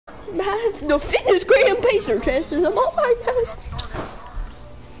The fitness gram pacer test is a multi-test.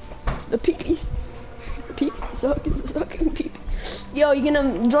 The peepees. The peepees sucking peepee. Yo, you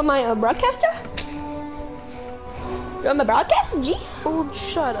gonna join my broadcaster? Join my broadcast, G? Old,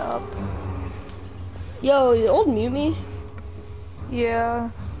 shut up. Yo, old mute me. Yeah.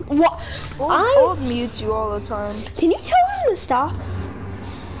 What? Old mutes you all the time. Can you tell him to stop?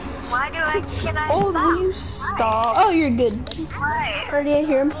 Why can I Old, stop? will you stop? Oh, you're good. Why? Already I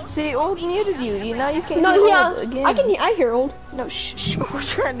hear him. See, Old muted you. Now you can't No, hear yeah, Old again. I hear old. No, shh. We're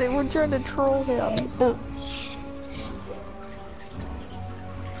trying to troll him. Oh.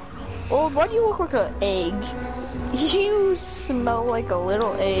 Old, why do you look like an egg? You smell like a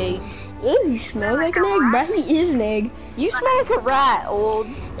little egg. Ooh, he smells like an egg, bro. He is an egg. You smell like a rat, Old.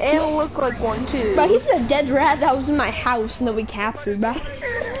 And look like one too. Bro, he's a dead rat that was in my house and that we captured, bro.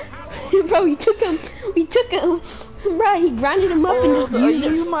 Bro, we took him. Bro, he grinded him up and just used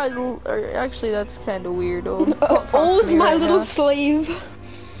him. Actually, that's kind of weird, Old. Old, my little slave.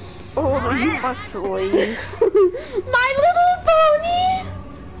 Old, are you my slave? My little pony.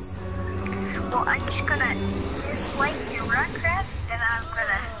 Well, I'm just gonna dislike your Rugrats, and I'm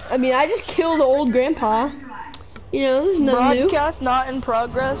gonna... I mean, I just killed old grandpa. You know, there's nothing new. Broadcast not in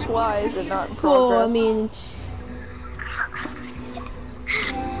progress? Why is it not in progress? Well, I mean...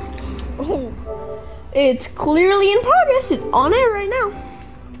 Oh. It's clearly in progress. It's on air right now.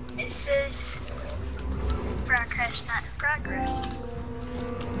 It says... Broadcast not in progress.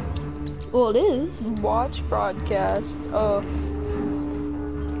 Well, it is. Watch broadcast. Oh.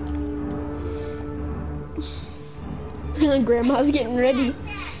 Grandma's getting ready.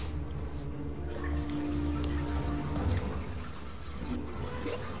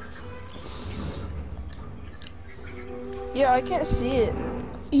 Yeah, I can't see it.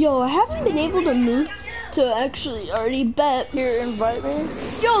 Yo, I haven't been able to move to actually already bet. Here, invite me.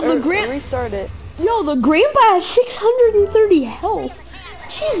 Yo, restart it. Yo, the grandpa has 630 health.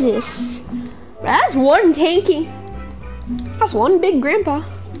 Jesus. That's one tanky. That's one big grandpa.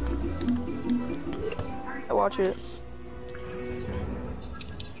 I watch it.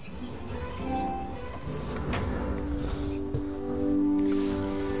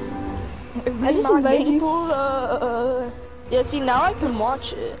 I just invited you. Yeah, see, now I can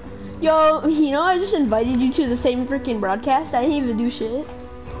watch it. Yo, you know, I just invited you to the same freaking broadcast. I didn't even do shit.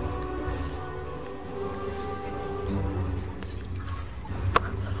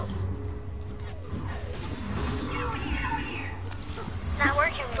 Not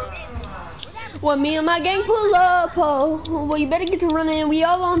working for me. When me and my gang pull up, oh, well, you better get to running. We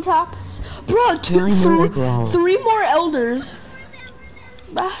all on top. Bro, three more elders.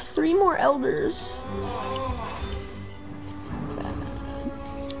 Bah, 3 more elders.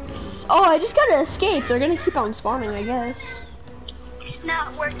 Oh, I just gotta escape. They're gonna keep on spawning, I guess. It's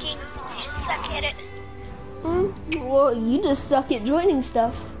not working. You suck at it. Well, you just suck at joining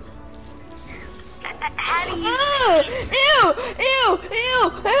stuff. How do you... Ew.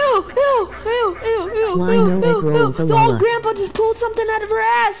 The old grandpa just pulled something out of her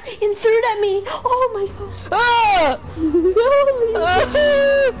ass and threw it at me. Oh my god.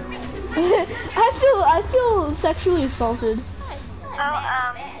 I feel sexually assaulted. Oh, I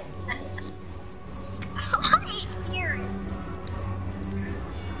hear it.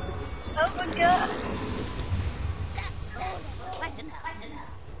 Oh my god.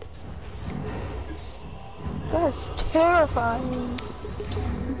 That's terrifying.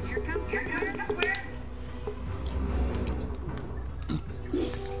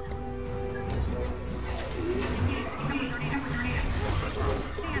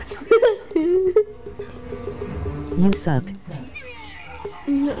 You suck.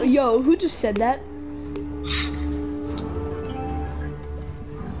 Yo, who just said that?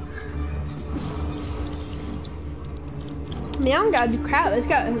 I mean, I don't gotta do crap. I just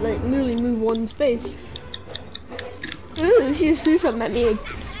gotta like literally move one space. Ooh, she just threw something at me.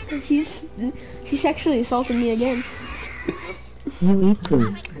 She sexually assaulted me again. You eat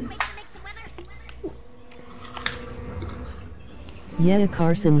poo. Yeah,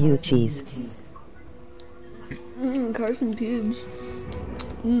 Carson, you cheese. Carson pubes.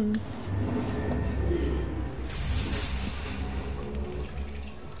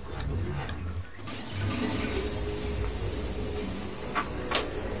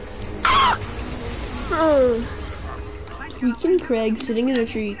 Weekend Craig sitting in a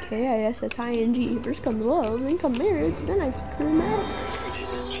tree. K-I-S-S-I-N-G. First comes love, then comes marriage, then I fuck her in the ass.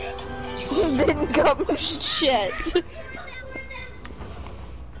 Then come shit.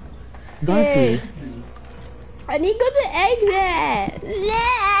 Garpy. I need to go to exit.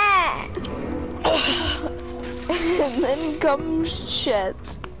 And then come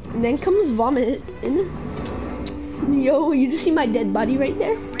shit. And then comes vomit. Yo, you just see my dead body right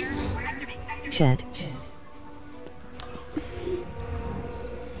there? Chat.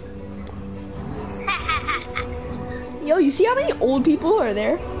 Yo, you see how many old people are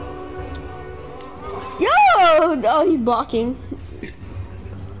there? Yo! Oh, he's blocking.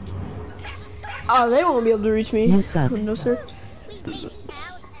 Oh, they won't be able to reach me. You suck. No, sir.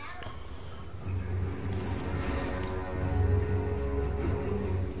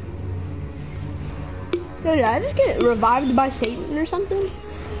 Yo, did I just get revived by Satan or something?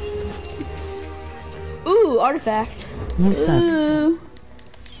 Ooh, artifact. You suck. Ooh.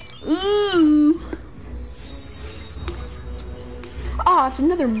 Ooh. Ah, it's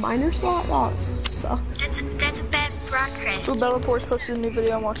another miner slot? Oh, it sucks. That's a bad broadcast. So Bella Porch posted a new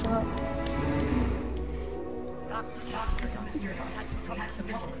video. I'm watching that.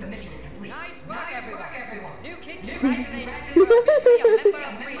 Nice work, everyone. New kid, congratulations. You're officially a member of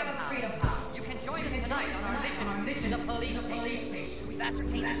Freedom House. You can join us tonight on our mission to the police station. We've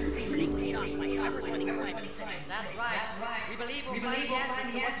ascertained pretty clean up by whoever's running crime in the city. That's right. We believe we'll find the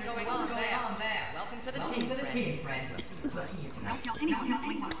answers to what's going on there. Welcome to the team, friend. Don't tell anyone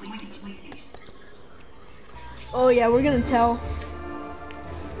at the police station. Oh yeah, we're gonna tell.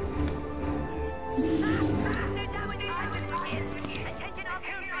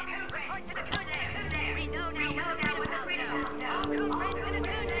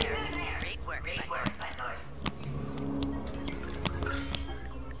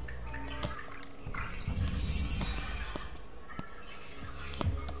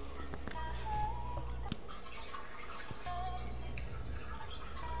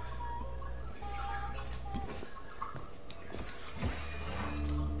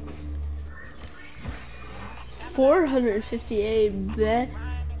 $458, bet.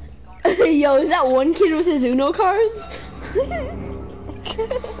 Yo, is that one kid with his Uno cards?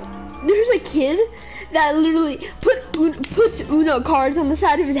 There's a kid that literally puts Uno cards on the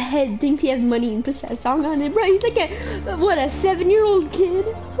side of his head, thinks he has money and puts that song on it, bro. He's like a 7-year-old kid?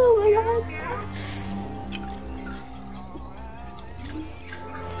 Oh my god.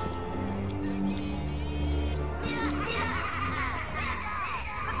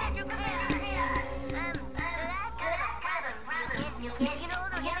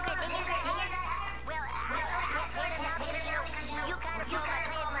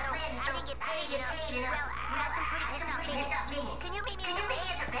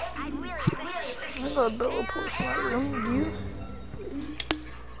 I got a Bella Porch in my room. Do you?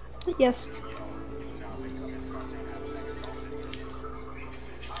 Yes.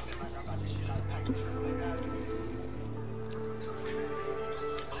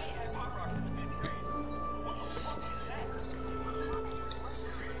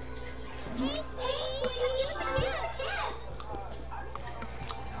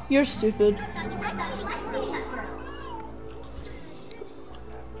 You're stupid.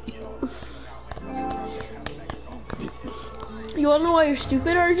 You wanna know why you're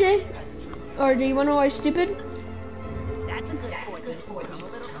stupid, RJ? RJ, you wanna know why you're stupid?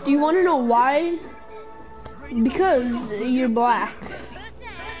 Do you wanna know why? Because you're black.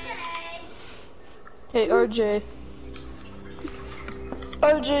 Hey, RJ.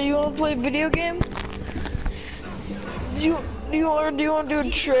 RJ, you wanna play a video game? Do you want to do a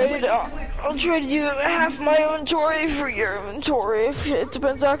trade? I'll trade you half my inventory for your inventory. It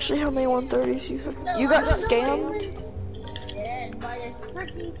depends actually how many 130s you have. You got scammed?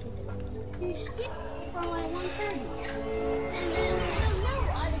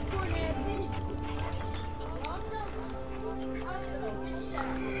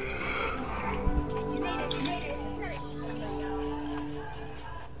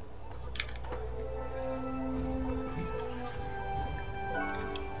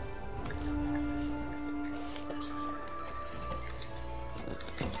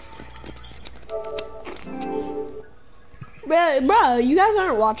 Bro, you guys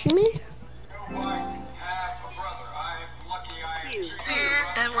aren't watching me?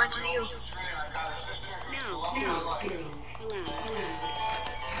 And watching you.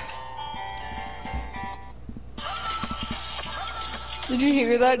 Did you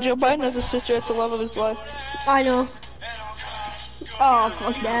hear that? Joe Biden has a sister that's the love of his life. I know. Oh,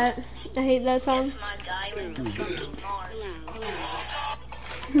 fuck that. I hate that song. My guy went to fucking Mars.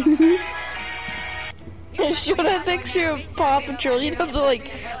 Show that picture of Paw Patrol. You know the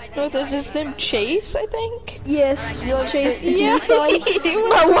what is his name? Chase, I think. Yes, Chase. Yeah. Bro,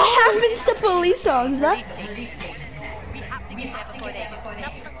 what happens to police dogs, bro?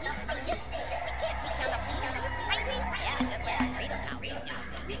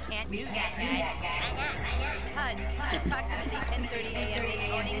 We can't do that, guys. Because at approximately 10:30 a.m. this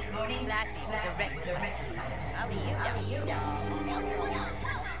morning, Lassie was arrested by police. I'll be you.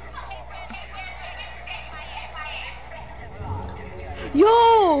 Yo,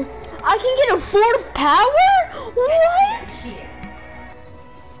 I can get a fourth power? What?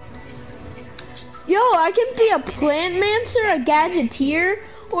 Yo, I can be a plant mancer, a gadgeteer,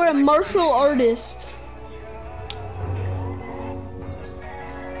 or a martial artist.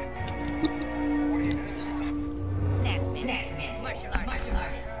 Martial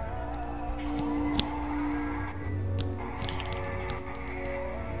artist.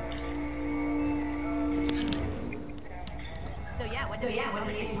 So yeah, what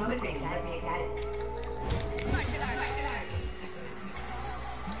do you want me excited? Martial artist.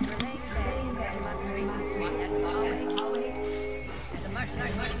 You're laying in bed, imagine on the street, walk down the hallway. As a martial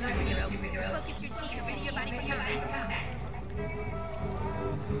artist superhero, focus your chi and ready your body for combat.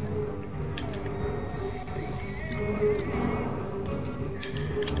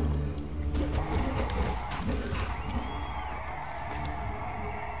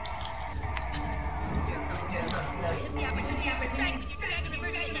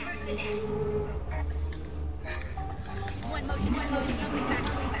 One motion,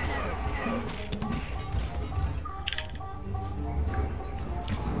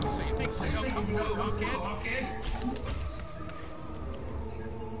 So you think I don't know, kid?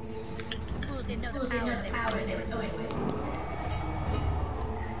 Fools didn't know the power they were going with.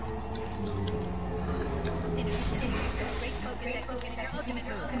 Great focus executing their ultimate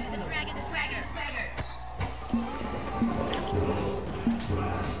move, the dragon swagger.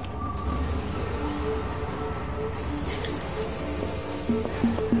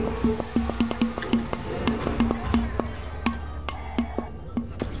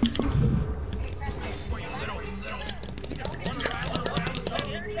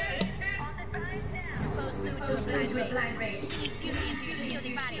 Blind rage. Beauty into your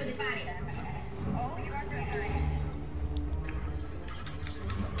shielding body.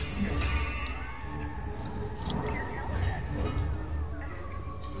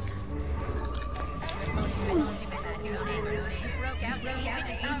 Broke out,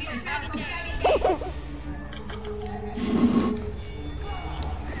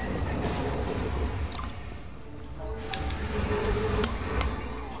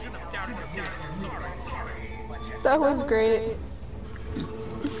 That was great.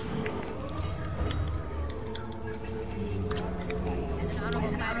 As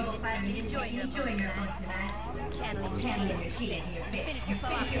an honorable fighter, enjoying your opponent's channeling your chi into your fist. Finish your foe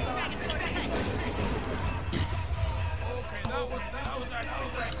off your dragon sword ahead. Okay, that was actually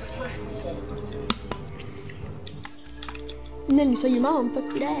And then you saw your mom, fuck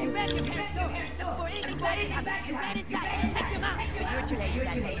your dad. You ran your parents' door, and before anything bad could happen, you ran inside to protect your mom. But you were too late, you were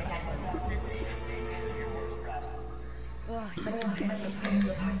too late.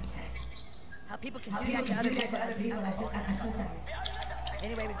 How people can do that to other people.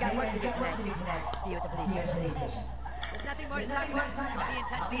 Anyway, we've got work to do tonight. See you at the police station. There's nothing more to talk about.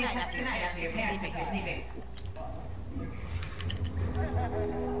 I'll be in touch tonight after your parents make you sleeping.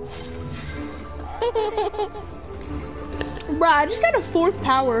 Bruh, I just got a fourth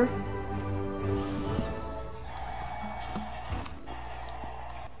power.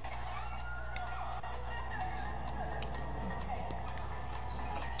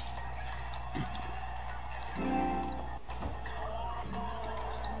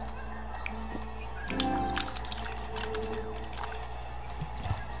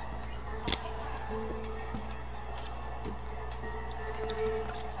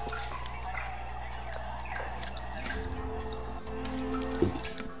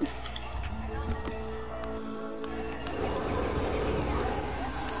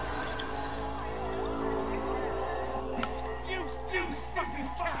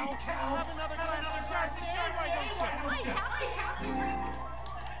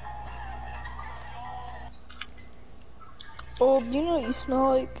 Old, you know what you smell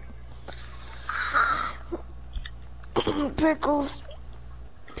like? Pickles.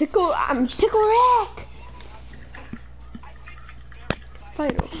 Pickle rack.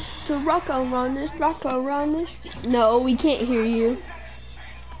 Fight to Rocco run this. No, we can't hear you.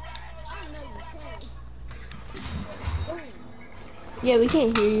 Yeah, we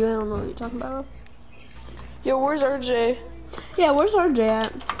can't hear you. I don't know what you're talking about. Yo, where's RJ? Yeah, where's RJ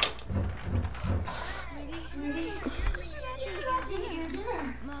at?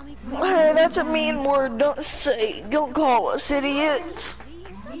 Hey, that's a mean word. Don't say. Don't call us idiots.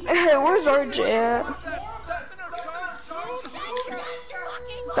 Hey, where's RJ at?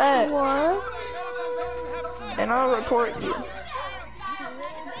 Bet. What? And I'll report you.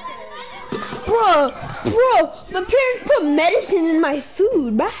 Bro, my parents put medicine in my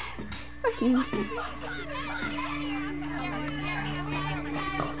food, bruh. I can.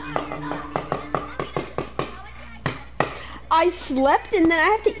 I slept and then I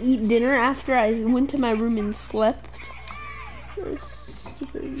have to eat dinner after I went to my room and slept.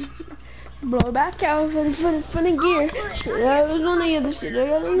 Stupid. Blow back out funny gear. Shit, I was on the other shit. I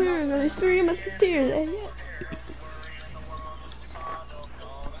got over here. There's 3 musketeers.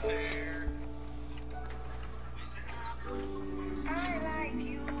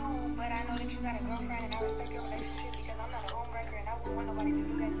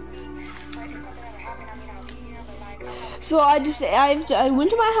 So I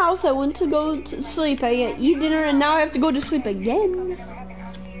went to my house, I went to go to sleep, I eat dinner, and now I have to go to sleep again.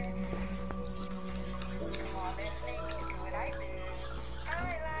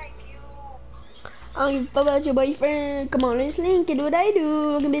 I don't give a fuck about your boyfriend. Come on, let's link and do what I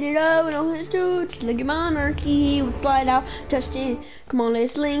do. I can beat it up and all his dudes. Look at monarchy, would slide out, touch it. Come on,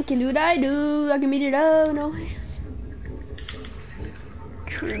 let's link and do what I do. I can beat it up and all his.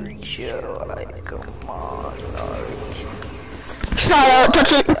 Treat you like a monarch. Slide out,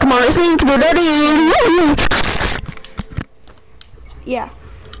 touch it. Come on, let's link and do what I do. Yeah.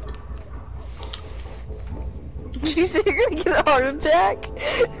 Did you say you're gonna get a heart attack?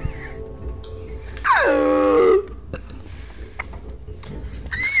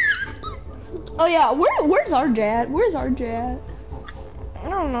 Oh yeah, where's RJ at? Where's RJ at? I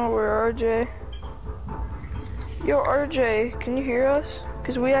don't know where RJ. Yo, RJ, can you hear us?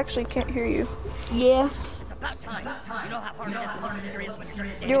 Because we actually can't hear you. Yeah. It's about time. You know how hard it is to look mysterious when you're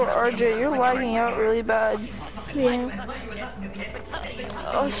just standing Yo, there. RJ, you're lagging out really bad. Yeah.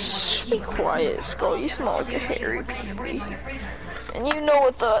 Oh, be quiet, Skull. You smell like a hairy pee-pee. And you know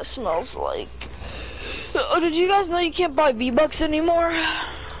what that smells like. Oh, did you guys know you can't buy V-Bucks anymore?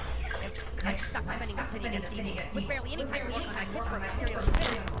 I'm stuck defending the city against evil, with barely any time remaining. I kiss for a mysterious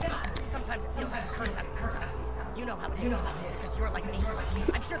spirit. Sometimes it feels like a curse having curse. You know how it is, because you're like me.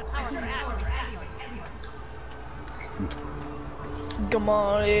 I'm sure the power of your ass is heavy. Come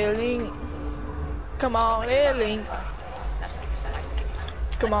on, Link. Come on, Link.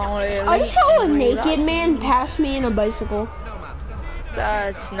 Come on, Link. I saw a naked man pass me in a bicycle.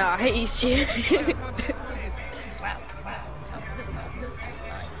 That's nice.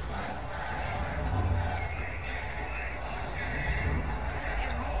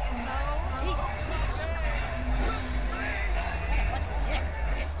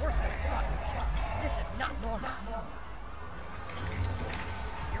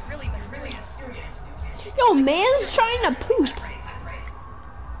 Yo, man's trying to poop.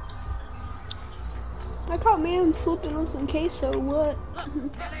 I caught man slipping on some queso. What?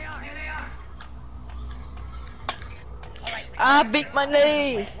 I beat my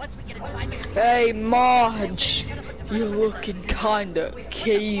knee. Hey, Marge. You're looking kinda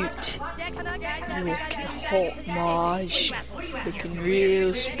cute. You're looking hot, Marge. Looking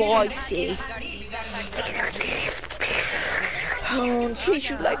real spicy. Oh, treat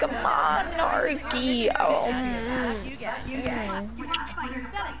you like a monarchy. Oh,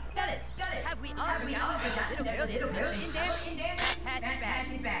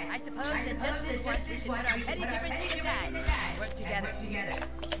 I suppose that just this once we should put our petty differences aside. Work together.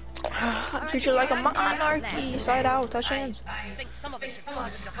 treat you like a monarchy. Side out, touch hands. I think some of us should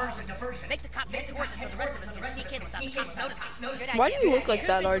cause a diversion. Make the cops head towards us so the rest of us can sneak in without the cops noticing. Why do you look like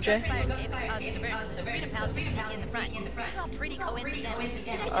that, RJ? It's all pretty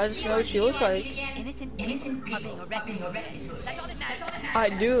coincidental. I just know what you look like. Innocent people are being arrested. That's all that matters. I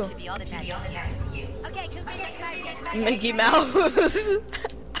do. Should be all that matters. Okay, guys, Mickey Mouse.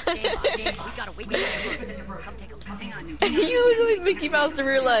 we gotta wait for the diversion. Come take a look. You look like Mickey Mouse in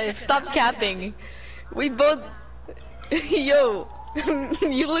real life. Stop capping. We both. Yo.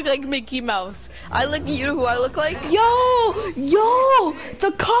 You look like Mickey Mouse. I look at you know who I look like? Yo,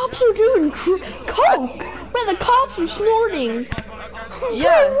 the cops are doing coke. Bro, the cops are snorting.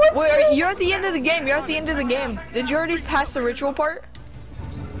 Yeah. Bro, Wait, you're at the end of the game. You're at the end of the game. Did you already pass the ritual part?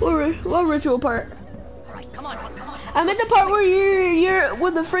 What ritual part? Alright, come on. I'm at the part where you're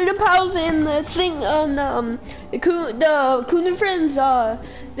with the Freedom Pals and the thing the Coon and Friends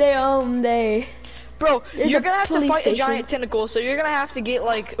they. Bro, you're the gonna have to police fight a station. giant tentacle, so you're gonna have to get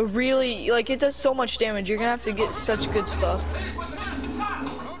like really it does so much damage. You're gonna have to get such good stuff.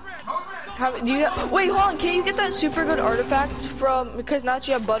 Wait, hold on. Can you get that super good artifact from because now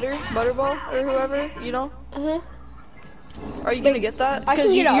you have Butterball or whoever you know? Are you gonna get that? I can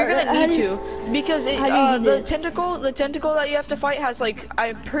Because get you're gonna need to. Because the tentacle that you have to fight has like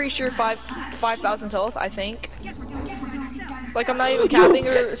I'm pretty sure 5,000 health. I think. Like I'm not even capping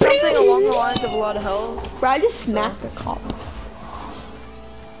or something along the lines of a lot of health. Bro, I just smacked the cop.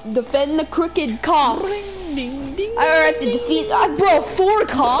 Defend the crooked cops. I have to defeat, bro, 4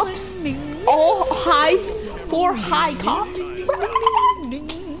 cops? All high, 4 high cops? You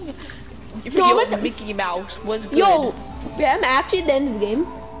No, I'm forget at Mickey Mouse was good. Yo, yeah, I'm actually at the end of the game.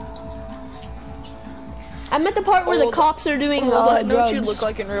 I'm at the part where the cops are doing I know drugs. what you look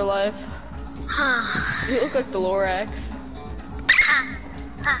like in real life. You look like the Lorax.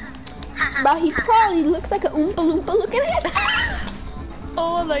 Bro, he probably looks like a Oompa Loompa looking at it.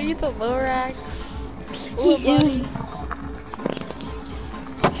 Oh, like you the Lorax. He is.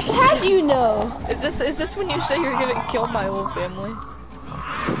 How do you know? Is this when you say you're gonna kill my whole family?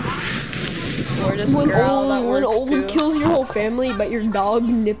 Or just When growl that when works Old too? kills your whole family, but your dog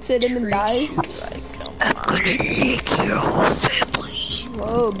nips at him and dies. Like, come on.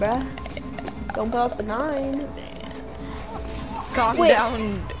 Whoa, bruh. Don't put up a 9. Calm Wait,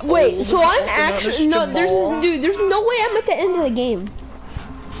 down. Wait, old, so I'm also known as actually no. Jamal. There's no way I'm at the end of the game.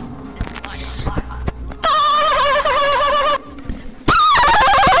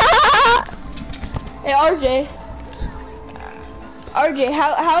 Hey RJ. RJ,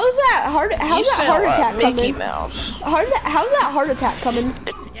 how's that heart attack Mickey coming? Mouse. How's that heart attack coming?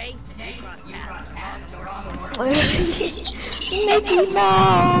 Mickey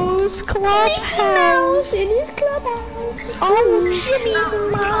Mouse Clubhouse. In his clubhouse. Oh, Jimmy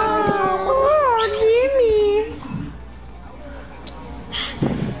Mouse. Oh, Jimmy.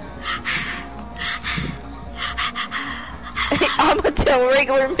 I'm gonna tell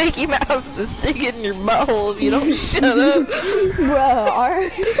regular Mickey Mouse to stick it in your butthole if you don't shut up. Bro,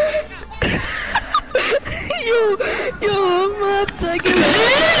 yo, I'm not taking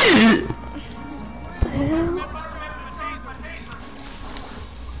it.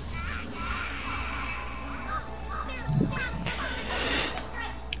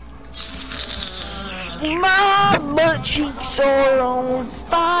 My butt cheeks are on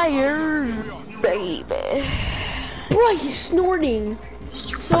fire, baby. bro, he's snorting.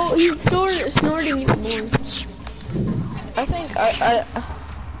 So he's snorting even more. I think I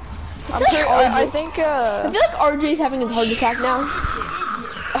think I feel like RJ's having his heart attack now.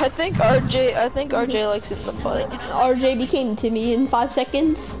 I think RJ likes it in the butt. RJ became Timmy in 5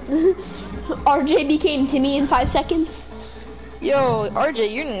 seconds. RJ became Timmy in 5 seconds. Yo,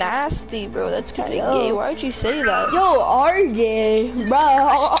 RJ, you're nasty, bro. That's kind of gay. Why'd you say that? Yo, RJ,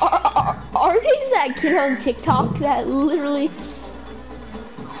 bro. RJ's that kid on TikTok that literally.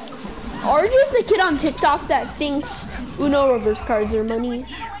 RJ's the kid on TikTok that thinks Uno reverse cards are money.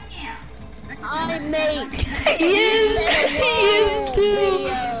 I make He is too.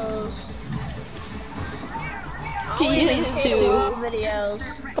 He is too. videos.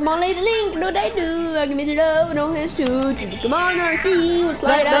 Come on, lady link, no they do. I give me the love, no his too. Come on, RT, let's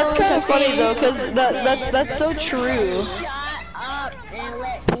slide That's out. kind of funny though, cause that's so true. Shut up and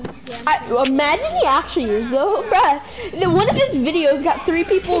let me Imagine he actually is though, bruh. One of his videos got 3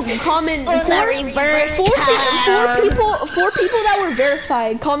 people comment. Four people that were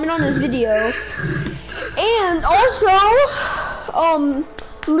verified comment on his video, and also,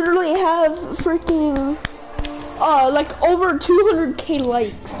 literally have freaking, like over 200k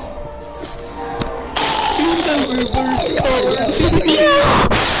likes.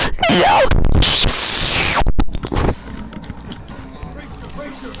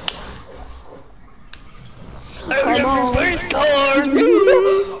 Come on.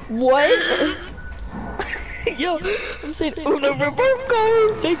 What? Yo, I'm saying Uno reverse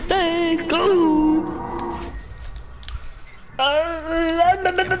card, take that, go.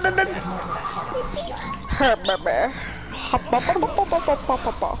 Hababa.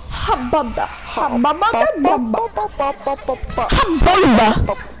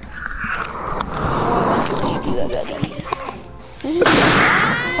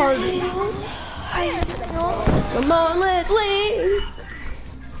 Come on, let's leave.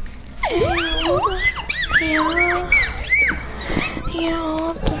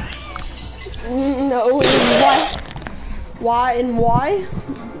 No, why? Why and why?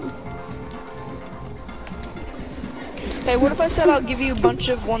 Hey, what if I said I'll give you a bunch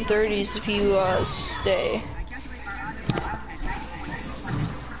of 130s if you stay?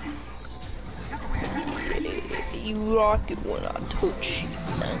 You rock it when I touch you.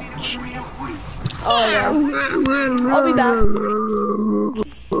 Oh yeah. I'll be back.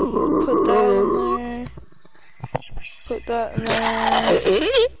 Put that in there. Put that in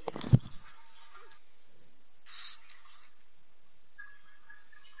there.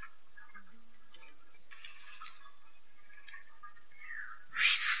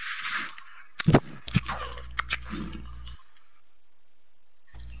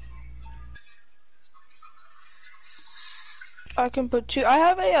 I can put two. I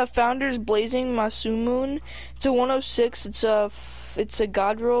have a Founders Blazing Masumoon. It's a 106. It's a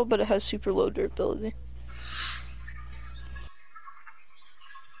god roll, but it has super low durability.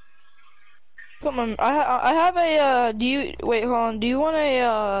 Come on, I have a do you wait? Hold on. Do you want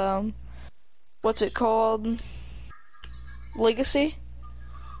a what's it called? Legacy?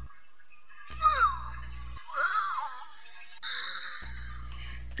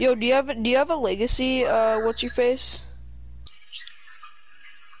 Yo, do you have a legacy? What's your face?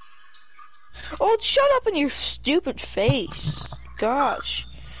 Oh, shut up in your stupid face. Gosh.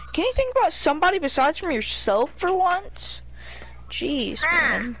 Can you think about somebody besides from yourself for once? Jeez,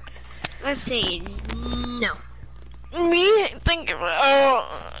 man. Let's see. No. Me? Think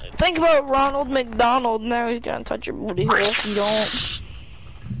about Ronald McDonald. Now he's gonna touch your booty hole if you don't.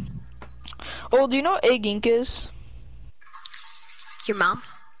 Oh, do you know what Egg Inc. is? Your mom?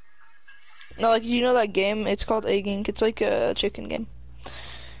 No, like, you know that game? It's called Egg Inc. It's like a chicken game.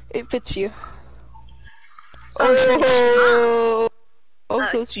 It fits you. Oh, so it's your mom.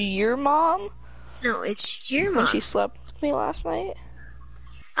 So it's your mom? No, it's your mom. When she slept with me last night?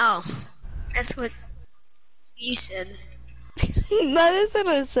 Oh, that's what you said. That is what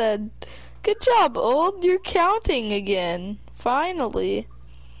I said. Good job, Old. You're counting again. Finally.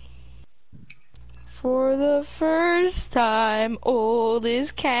 For the first time, Old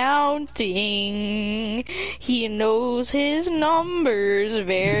is counting. He knows his numbers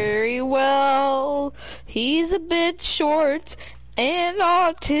very well. He's a bit short and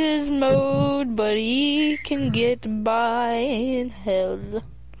autism mode, but he can get by in hell.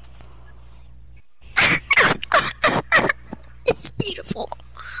 It's beautiful.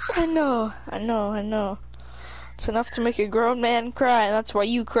 I know. It's enough to make a grown man cry, and that's why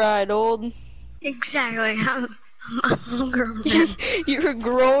you cried, Old. Exactly. I'm a grown man. You're a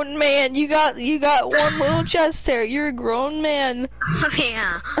grown man. You got one little chest hair. You're a grown man. Oh,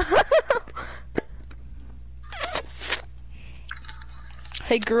 yeah.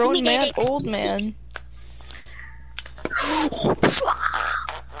 Hey, grown man, old man.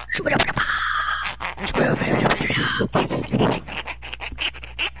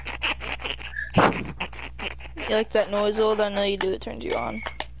 You like that noise, Old? I know you do. It turns you on.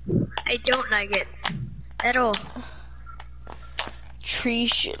 I don't like it at all. Tree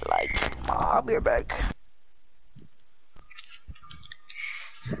shit likes. I'll be right back.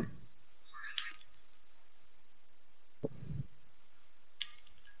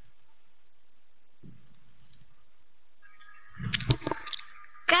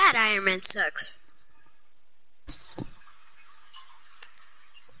 God, Iron Man sucks.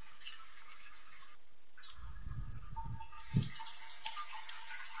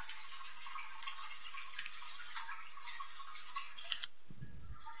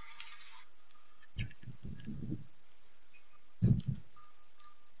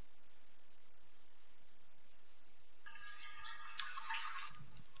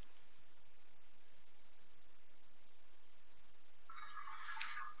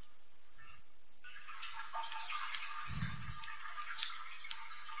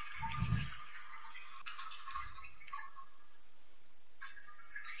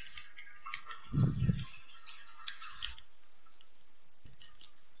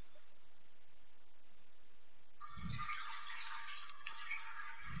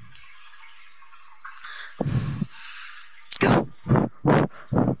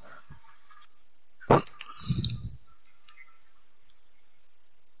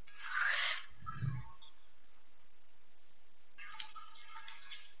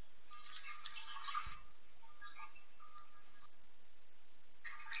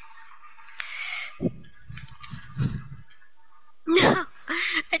 No,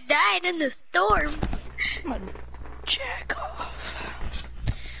 I died in the storm. I'm gonna jack off.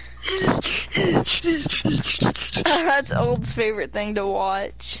 That's Old's favorite thing to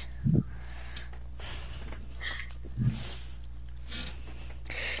watch.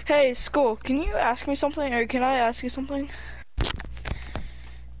 Hey, Skull, can you ask me something, or can I ask you something?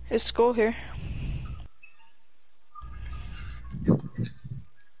 Is Skull here?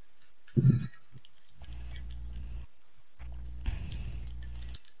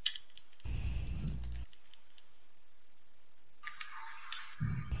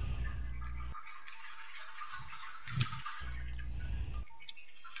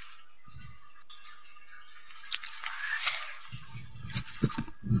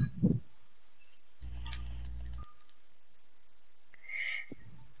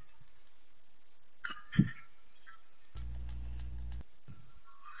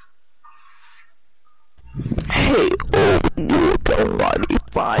 Hey, Old, you don't want me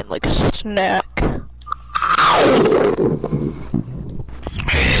fine like a snack. In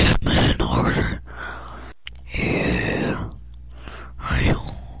order. Yeah.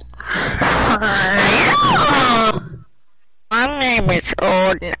 My name is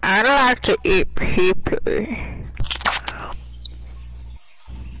Odin. I like to eat people.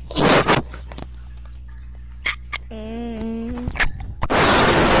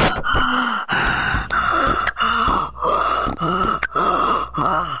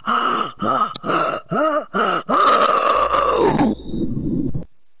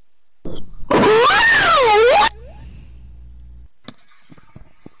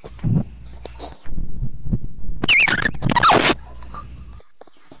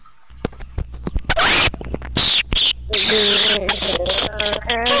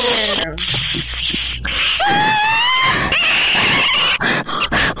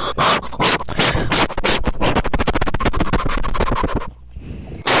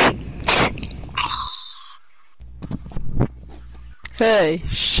 Hey,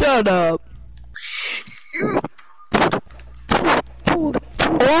 shut up.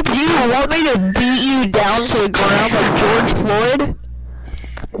 Oh, do you want me to beat you down to the ground like George Floyd?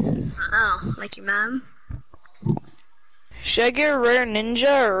 Oh, like your mom? Should I get a rare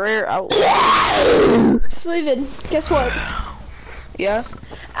ninja or a rare outlaw? Sleeven, guess what? Yes?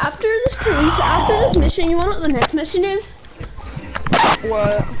 After this mission, you wanna know what the next mission is?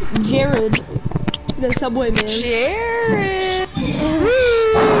 What? Jared, the subway man. Jared!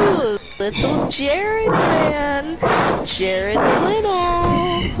 Woo! Little Jared man! Jared the Little!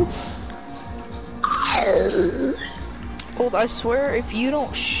 Old, I swear if you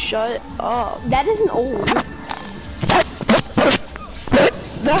don't shut up. That isn't old.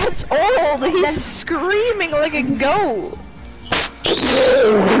 That's old! He's screaming like a goat!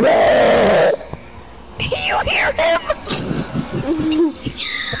 You hear him?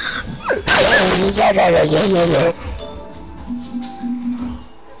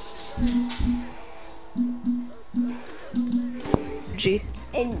 G.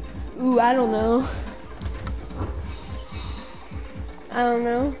 And ooh, I don't know.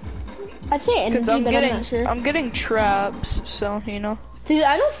 I'd say energy, I'm but I'm not sure. I'm getting traps, so you know. Dude,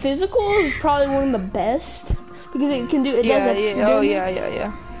 I know physical is probably one of the best because it can do. It does a Oh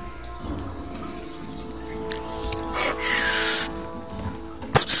yeah.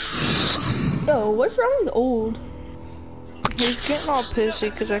 Yo, what's wrong with old? He's getting all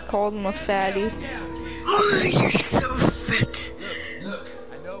pissy because I called him a fatty. Oh, you're so fit.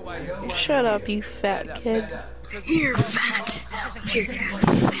 Shut up, you fat kid. You're fat. You're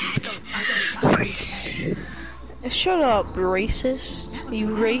fat. Voice. Shut up, racist. You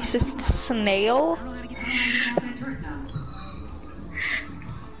racist snail.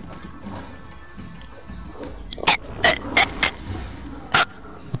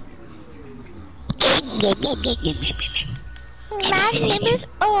 My name is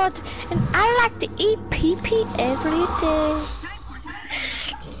Odd, and I like to eat pee-pee every day.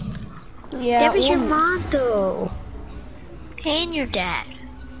 Yeah, That was your mom, though. And your dad.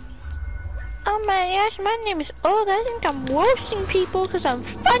 Oh my gosh, my name is Old. I think I'm roasting people because I'm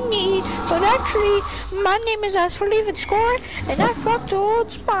funny, but actually, my name is Sleeven Score, and I fucked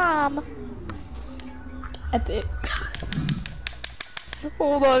Old's mom. epic.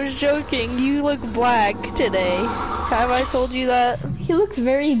 Hold on, I was joking. You look black today. Have I told you that? He looks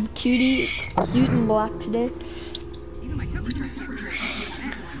very cute and black today.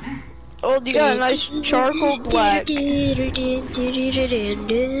 Oh, you got a nice charcoal black.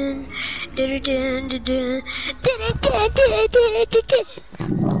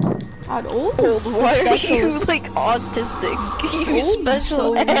 God, old Old, is why are special. you like autistic? You Old special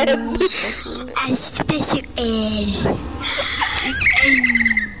so ed. special. A special ed.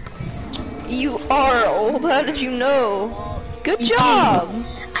 You are old. How did you know? Good job.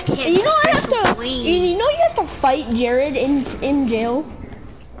 I have You know I have special to. brain. You know you have to fight Jared in jail.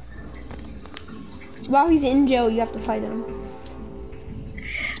 While he's in jail, you have to fight him.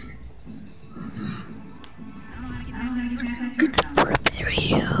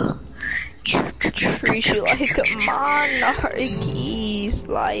 Treat you like a monarchies.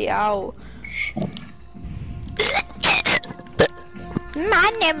 Lie out.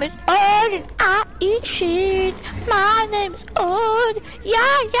 My name is Old and I eat shit. My name is Old.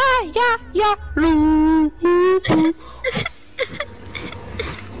 Yeah.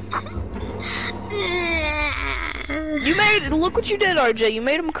 You made, look what you did, RJ. You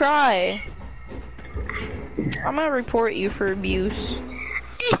made him cry. I'm gonna report you for abuse.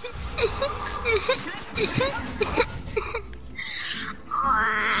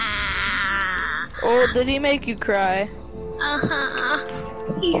 Oh, did he make you cry?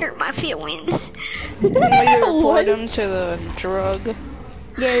 You hurt my feelings. Maybe report What? him to the drug.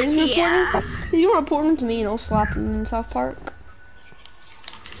 Yeah, he's reporting. He's gonna report him to me and I'll slap him in South Park.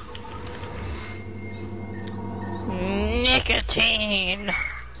 Nicotine.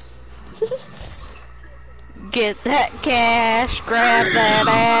 Get that cash, grab that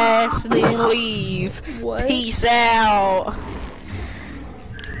ass, then leave. What? Peace out.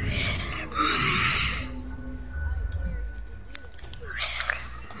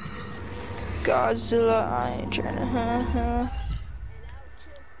 Godzilla, I ain't tryna.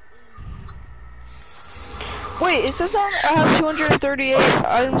 Wait, it says I have 238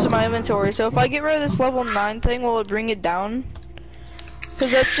 items in my inventory, so if I get rid of this level 9 thing, will it bring it down?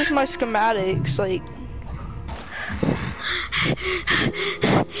 Cause that's just my schematics, like.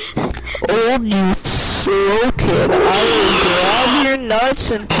 Old you slow kid, I will grab your nuts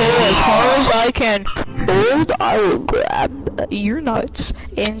and pull as hard as I can. Old, I will grab your nuts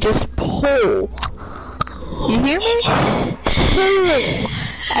and just pull. You hear me? Pull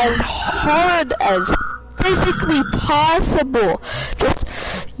as hard as physically possible. Just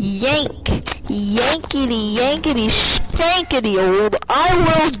yank, yankity, yankity, shankity, old. I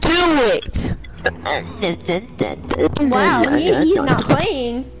will do it. Wow, he's not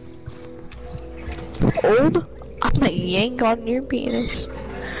playing. Old, I'm gonna yank on your penis.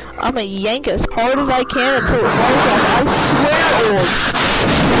 I'm gonna yank as hard as I can until it falls off. I swear.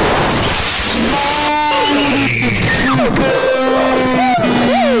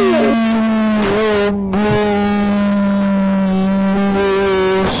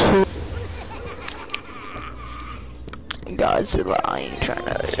 Godzilla, I ain't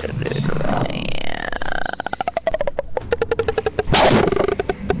tryna.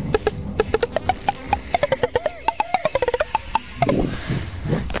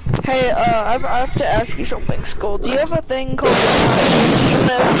 Hey, I have to ask you something, Skull. Do you have a thing called a tiny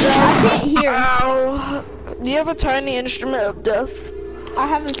instrument of death? I can't hear. Ow. Do you have a tiny instrument of death? I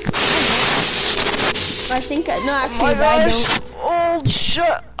haven't. I think no, Oh actually, my I gosh. don't. Oh,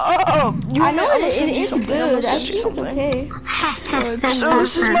 shut up. I know it is good. I think it's okay. So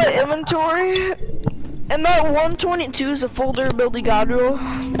this is my inventory. And that 122 is a full durability god rule.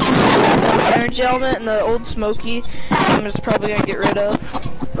 Energy element and the old smoky I'm just probably gonna get rid of.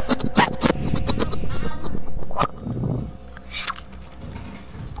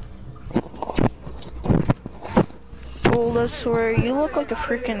 Old, I swear, you look like a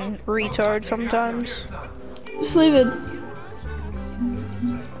freaking retard sometimes. Just leave it.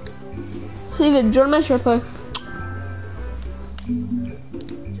 Leave it. Join my short play.